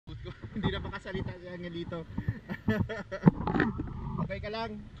Hindi na makasalita si Angelito. Okay ka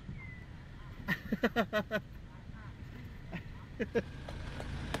lang?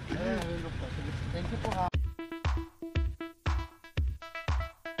 Thank you po ha.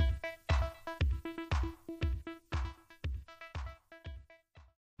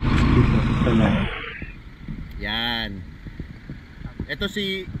 Yan. Ito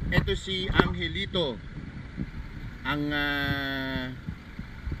si Angelito. Ang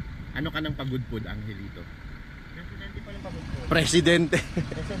ano ka ng pagudpud, Angelito? Presidente pa ng pagudpud. Presidente.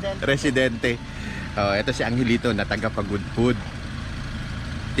 Residente. Oh, ito si Angelito na taga pagudpud.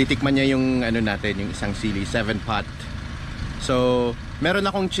 Titikman niya yung ano natin, yung isang sili 7-pot. So, meron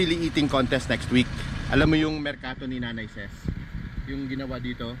akong chili eating contest next week. Alam mo yung merkato ni Nanay Ses? Yung ginawa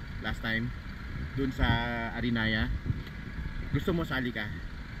dito last time dun sa Arinaya. Gusto mo sali ka?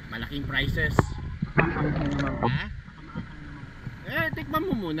 Malaking prizes. Ha? Tikman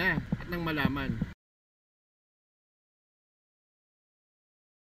mo muna at nang malaman.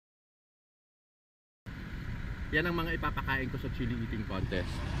 Yan ang mga ipapakain ko sa chili eating contest.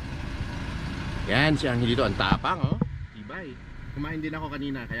 Yan, si Angelito, ang tapang, oh. Tibay. Kumain din ako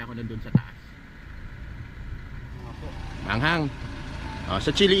kanina, kaya ako nandun sa taas. Manghang. Oh,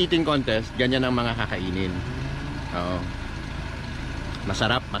 sa chili eating contest, ganyan ang mga kakainin. Oo.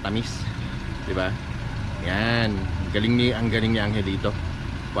 Masarap, matamis. Diba? Yan. Ang galing ni Angelito.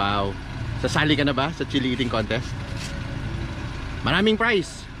 Wow. Sasali ka na ba sa chili eating contest? Maraming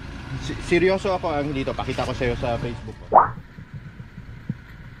prize. Seryoso ako, Angelito. Pakita ko sa'yo sa Facebook ko.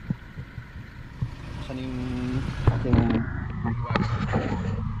 Saan yung ating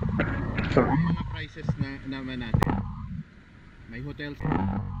so, ang mga prizes na naman natin. May hotel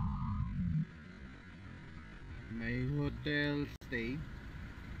stay.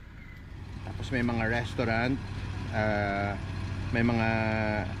 Tapos may mga restaurant, may mga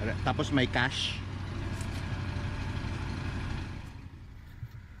tapos may cash.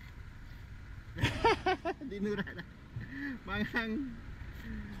 Dinura na. Manghang.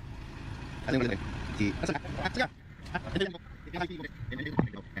 Ano yung si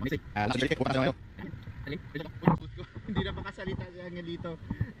hindi na makasalita si Angelito.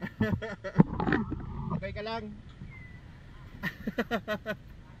 Okay ka lang?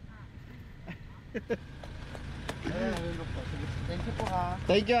 Thank you po ha.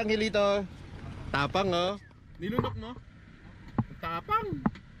 Thank you, Angelito. Tapang, oh. Nilunok mo? Tapang.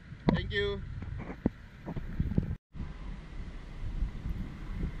 Thank you.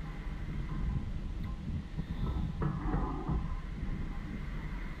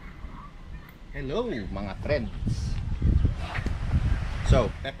 Hello mga friends.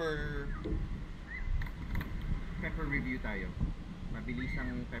 So, pepper review tayo.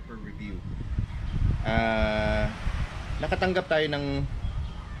 Mabilisang pepper review. Nakatanggap tayo ng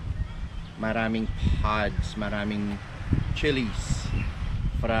maraming pods, maraming chilies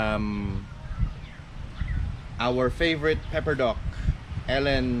from our favorite PEPPERDOC,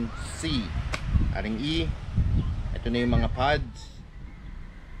 LNC. Aring E. Ito na yung mga pods.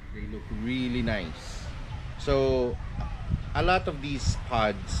 They look really nice. So, a lot of these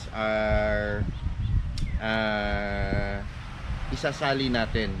pods are isasali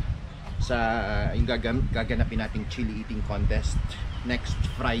natin sa yung gaganapin nating chili eating contest next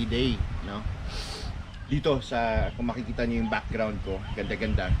Friday, no? Dito sa, kung makikita niyo yung background ko,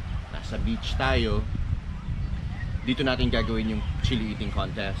 ganda-ganda. Nasa beach tayo. Dito natin gagawin yung chili eating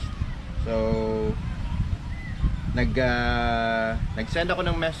contest. So, nag-send ako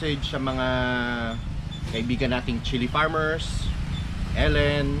ng message sa mga kaibigan nating chili farmers,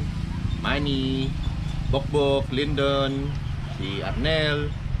 Ellen, Manny, Bokbok, Lyndon, si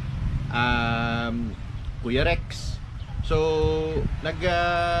Arnel, Kuya Rex. So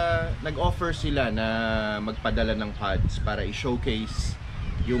nag-offer sila na magpadala ng pods para i-showcase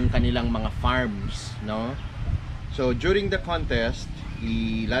yung kanilang mga farms, no? So during the contest,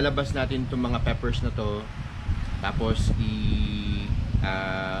 ilalabas natin itong mga peppers na to. Tapos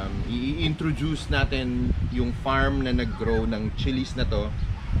i-introduce natin yung farm na nag-grow ng chilies na to.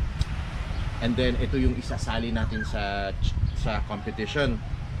 And then ito yung isasali natin sa competition.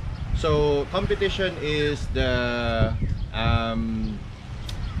 So competition is the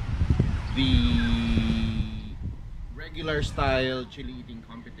regular style chili eating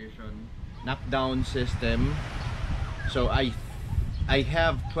competition, knockdown system. So I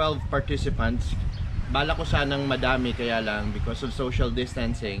have 12 participants. Bala ko sanang madami, kaya lang because of social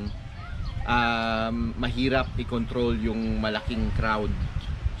distancing, mahirap i-control yung malaking crowd.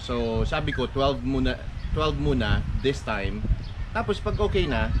 So sabi ko 12 muna this time. Tapos pag okay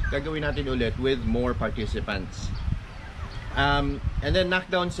na, gagawin natin ulit with more participants. And then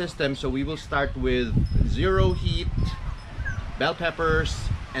knockdown system, so we will start with zero heat, bell peppers,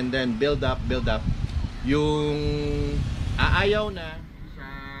 and then build up. Yung aayaw na sa,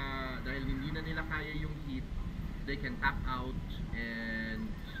 dahil hindi na nila kaya yung heat, they can tap out and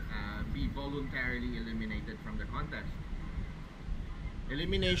be voluntarily eliminated from the contest.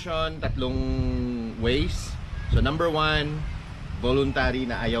 Elimination, tatlong ways. So number 1, voluntary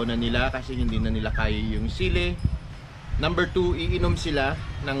na ayaw na nila kasi hindi na nila kaya yung sili. Number 2, iinom sila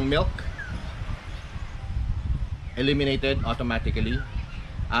ng milk. Eliminated automatically.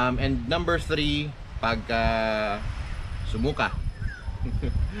 And number 3, pagka sumuka.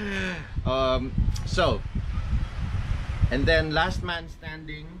 So, and then last man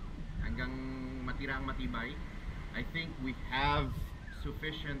standing hanggang matirang matibay. I think we have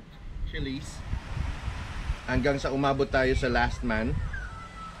sufficient chilies hanggang sa umabot tayo sa last man.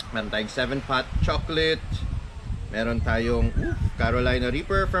 Meron tayong 7-pot chocolate. Meron tayong Carolina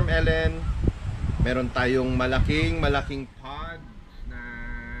Reaper from Ellen. Meron tayong malaking pod na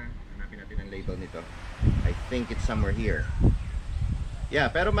hanapin natin ang label nito. I think it's somewhere here.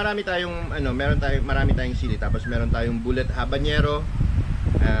 Yeah, pero marami tayong marami tayong sili, tapos meron tayong bullet habanero.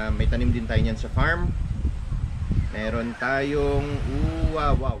 May tanim din tayo niyan sa farm. Meron tayong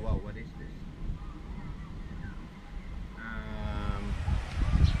wow, what is this?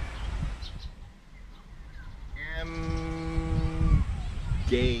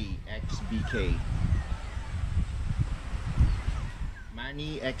 XBK.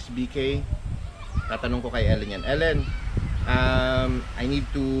 Manny XBK. Tatanong ko kay Ellen yan. Ellen, I need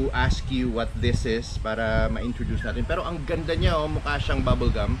to ask you what this is para ma-introduce natin. Pero ang ganda niya, mukha siyang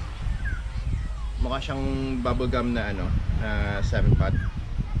bubblegum. Mukha siyang bubblegum na 7-pot.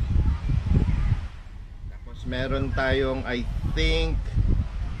 Tapos meron tayong, I think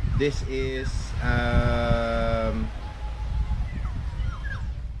this is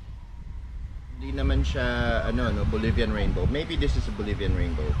hindi naman siya Bolivian rainbow. Maybe this is a Bolivian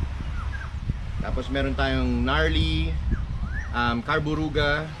rainbow. Tapos meron tayong gnarly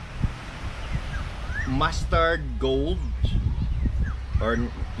carburuga mustard gold or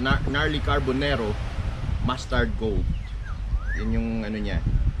gnarly carbonero mustard gold. Yun yung niya.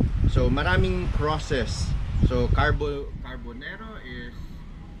 So maraming process. So carbonero is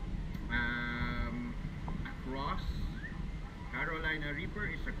a cross. Carolina Reaper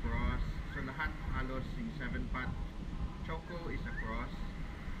is a cross. So lahat halos yung 7-pot choco is a cross.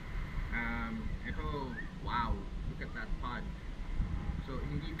 Ito, wow, look at that pod. So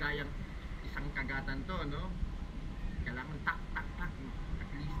hindi kayang isang kagatan to, no? Kailangan tak at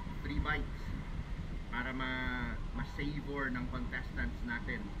least 3 bites para ma-savor ng contestants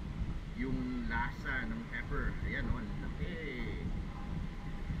natin yung lasa ng pepper. Ayan, oh, laki.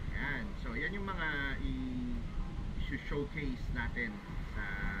 Ayan, so yan yung mga i-showcase natin sa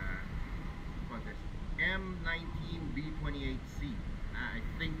contest. M19B28C. I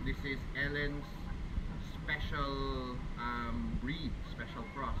think this is Ellen's special breed, special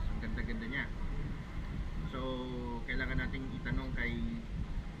cross. Ang ganda-ganda niya. So, kailangan nating itanong kay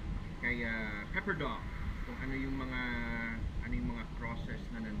PEPPERDOC kung ano yung mga crosses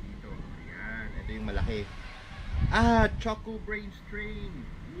na nandito. Ayan, ito yung malaki. Choco Brain Strain.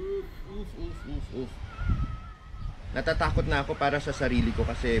 Oof. Natatakot na ako para sa sarili ko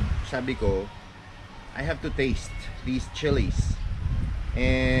kasi sabi ko, I have to taste these chilies.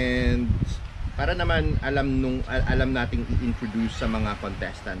 And para naman alam nating i-introduce sa mga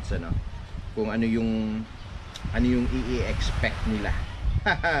contestants kung ano yung i-expect nila.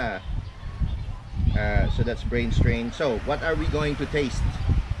 So that's brain strain. So what are we going to taste?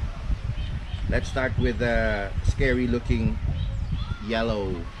 Let's start with the scary looking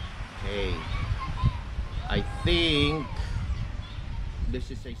yellow. Okay, I think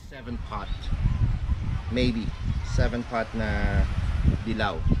this is a 7-pot, maybe 7-pot na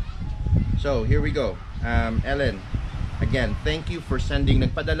dilaw. So here we go. Ellen, again, thank you for sending.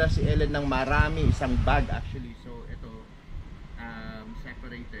 Nagpadala si Ellen ng marami, isang bag actually. So ito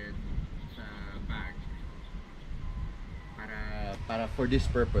separated sa bag para for this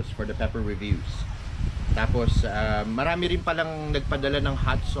purpose, for the pepper reviews. Tapos marami rin palang nagpadala ng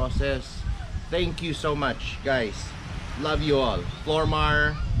hot sauces. Thank you so much, guys. Love you all.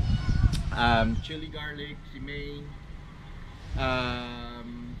 Flormar, chili garlic, si May,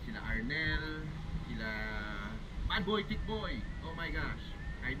 sila Arnel, sila Bad Boy Tikboy. Oh my gosh,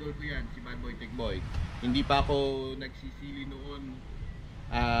 idol ko yan, si Bad Boy Tikboy. Hindi pa ako nagsisili noon.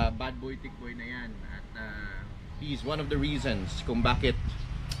 Bad Boy Tikboy na yan. At he's one of the reasons kung bakit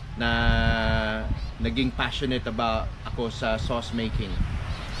na naging passionate about ako sa sauce making.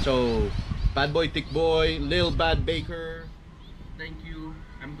 So Bad Boy Tikboy, Lil Bad Baker, thank you.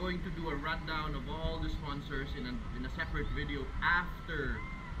 I'm going to do a rundown of all the sponsors in a separate video after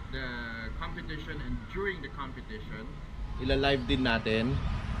the competition and during the competition. Ila-live din natin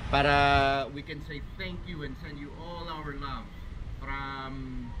para we can say thank you and send you all our love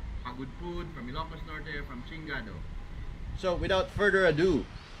from Pagudpud, from Ilocos Norte, from Chingado. So without further ado,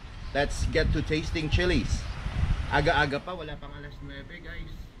 let's get to tasting chilies. Aga-aga pa, wala pang alas 9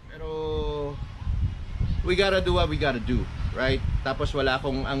 guys. Pero we gotta do what we gotta do, right? Tapos wala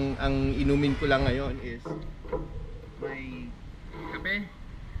akong, ang inumin ko lang ngayon is may kape.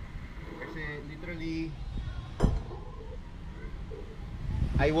 Kasi literally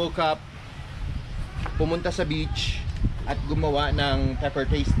I woke up, pumunta sa beach at gumawa ng pepper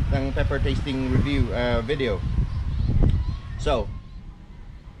tasting review video. So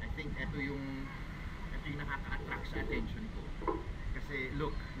I think ito yung nakaka-attract sa attention ko. Kasi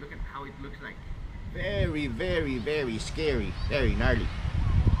look at how it looks like. Very, very, very scary, very gnarly.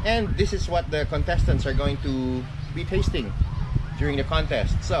 And this is what the contestants are going to be tasting during the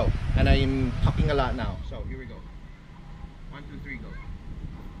contest. So, and I'm talking a lot now. So here we go. 1, 2, 3, go.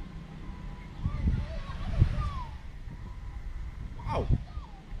 Wow.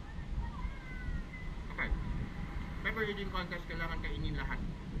 Okay. Pepper eating contest, kailangan kainin lahat.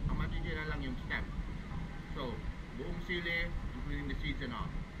 Ang matitira lang yung stem. So, buong sili, including the seeds and all.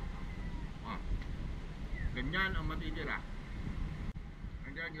 Ganyan ang matitira.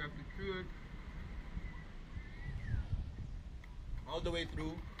 And then you have to chew it all the way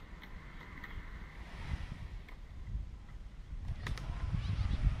through.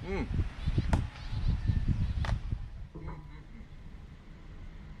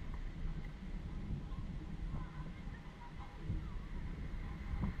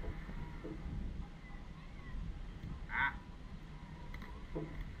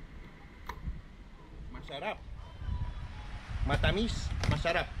 Masarap. Matamis,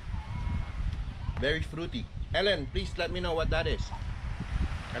 masarap. Very fruity. Ellen, please let me know what that is.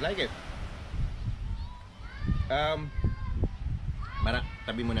 I like it.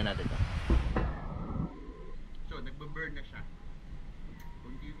 Tabi muna natin to. So, nagbe-burn na siya.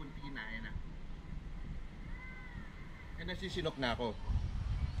 Kunti-kunti na, yan na. And nasisinok na ako.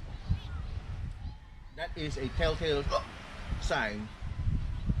 That is a telltale sign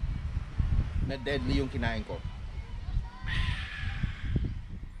na deadly yung kinain ko.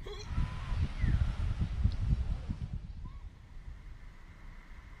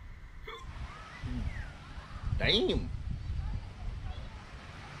 Damn!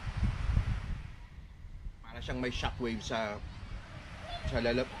 Para siyang may shockwave sa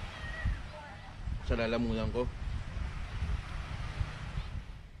lalamunan ko.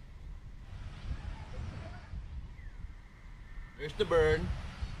 There's the burn.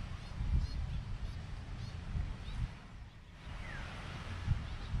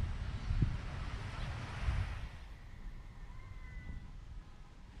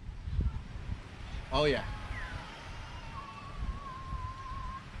 Oh yeah.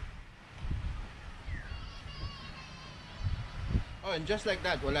 Oh, and just like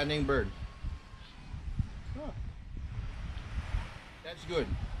that, wala na yung burn. Oh. That's good.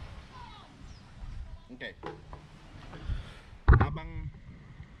 Okay. Habang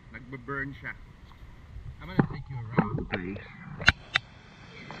nagbe-burn siya, I'm gonna take you around the place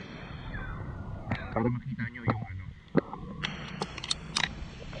para makita nyo yung ano.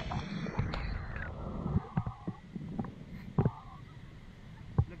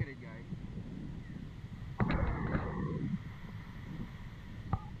 Look at it, guys.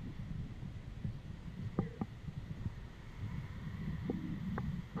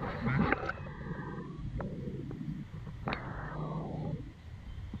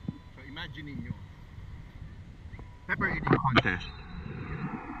 So imagine niyo, pepper eating contest.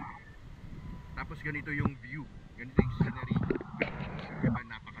 Tapos ganito yung view, ganito yung scenery. Diba,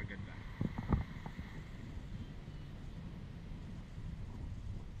 napakaganda.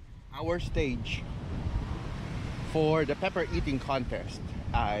 Our stage for the pepper eating contest,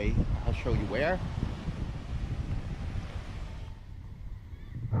 I'll show you where.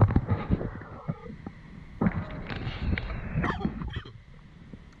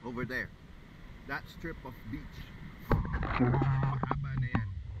 Over there, that strip of beach. Mahaba na yan.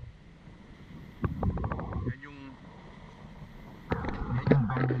 Yan yung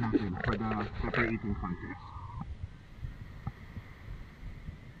venue natin for the pepper eating contest.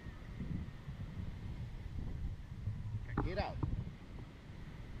 Check it out.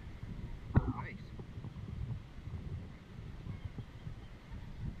 Nice.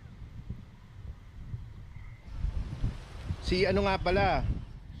 Si ano nga pala?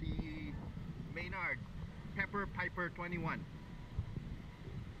 Si Maynard, Pepper Piper 21.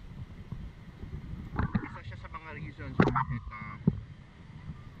 reasons kung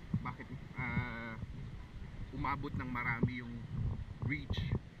bakit umabot ng marami yung reach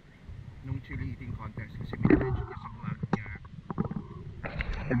nung chili eating contest, kasi minention niya sa vlog niya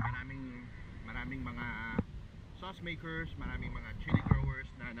maraming mga sauce makers, maraming mga chili growers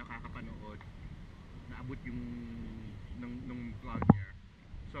na nakakapanood, naabot yung nung vlog niya.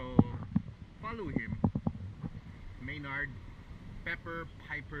 So follow him, Maynard Pepper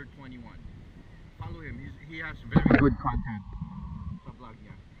Piper 21. Follow him, he has very good content sa vlog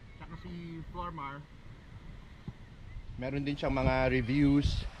niya. Saka si Flormar, meron din siyang mga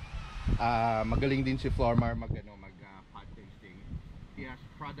reviews. Magaling din si Flormar mag pot tasting. He has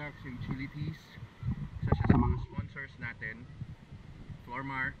products in chili teas. Isa siya sa mga sponsors natin.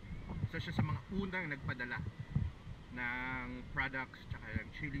 Flormar, isa siya sa mga unang nagpadala ng products tsaka ng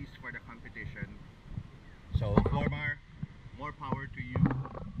chilies for the competition. So Flormar, more power to you.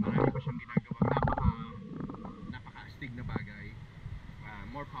 Marami pa siyang ginagawang napaka-astig na bagay.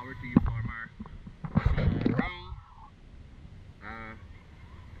 More power to you, Flormar. Si Ray,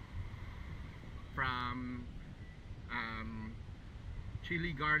 from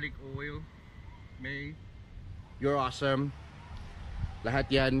chili garlic oil, May, you're awesome.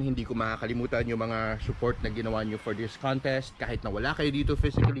 Lahat yan, hindi ko makakalimutan yung mga support na ginawa nyo for this contest. Kahit na wala kayo dito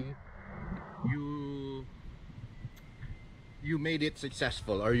physically, you made it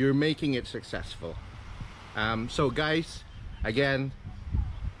successful, or you're making it successful. So guys, again,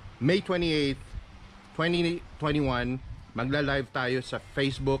 May 28th, 2021, magla-live tayo sa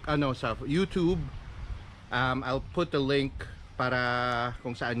Facebook, sa YouTube. I'll put the link para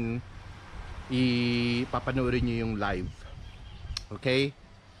kung saan ipapanoorin nyo yung live. Okay?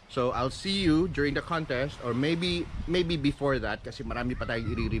 So I'll see you during the contest, or maybe before that, kasi marami pa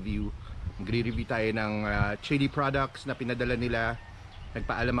tayong i-review. Magre-review tayo ng chili products na pinadala nila.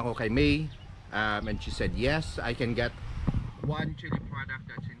 Nagpaalam ako kay May, and she said yes, I can get one chili product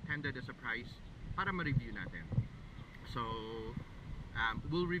that's intended as a prize para ma-review natin. So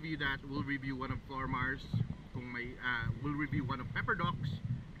we'll review that. We'll review one of Flormar's, kung may we'll review one of PEPPERDOC's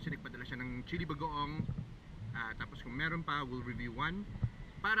kasi nagpadala siya ng chili bagoong. Tapos kung meron pa, we'll review one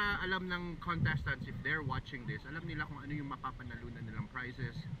para alam ng contestants, if they're watching this, alam nila kung ano yung mapapanalunan nilang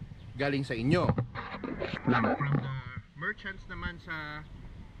prizes galing sa inyo. From the merchants naman sa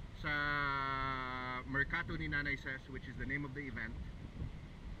Mercato ni Nanay Ses, which is the name of the event,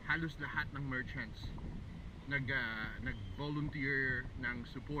 halos lahat ng merchants nag-volunteer ng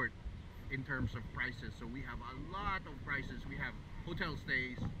support in terms of prices. So we have a lot of prices. We have hotel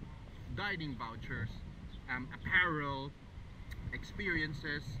stays, dining vouchers, apparel,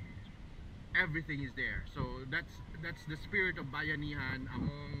 experiences, everything is there. So that's the spirit of bayanihan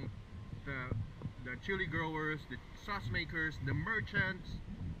among the chili growers, the sauce makers, the merchants,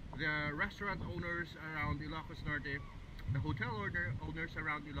 the restaurant owners around Ilocos Norte, the hotel owners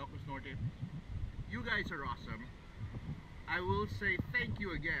around Ilocos Norte. You guys are awesome. I will say thank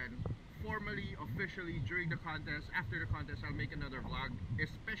you again, formally, officially, during the contest. After the contest, I'll make another vlog,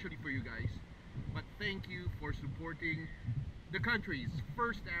 especially for you guys. But thank you for supporting the country's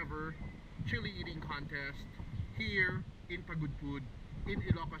first ever chili eating contest here in Pagudpud, in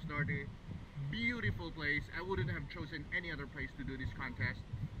Ilocos Norte. Beautiful place. I wouldn't have chosen any other place to do this contest.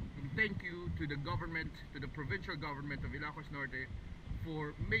 And thank you to the government, to the provincial government of Ilocos Norte,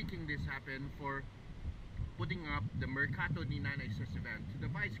 for making this happen, for putting up the Mercato ni Nanay Ses event. To the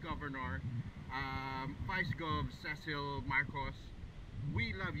Vice Governor, Vice Gov Cecil Marcos,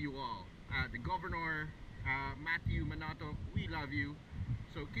 we love you all. The Governor, Matthew Manato, we love you.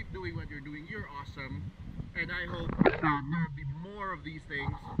 So keep doing what you're doing. You're awesome. And I hope that there will be more of these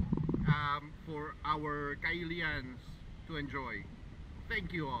things for our Kailians to enjoy.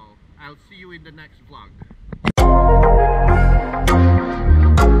 Thank you all. I'll see you in the next vlog.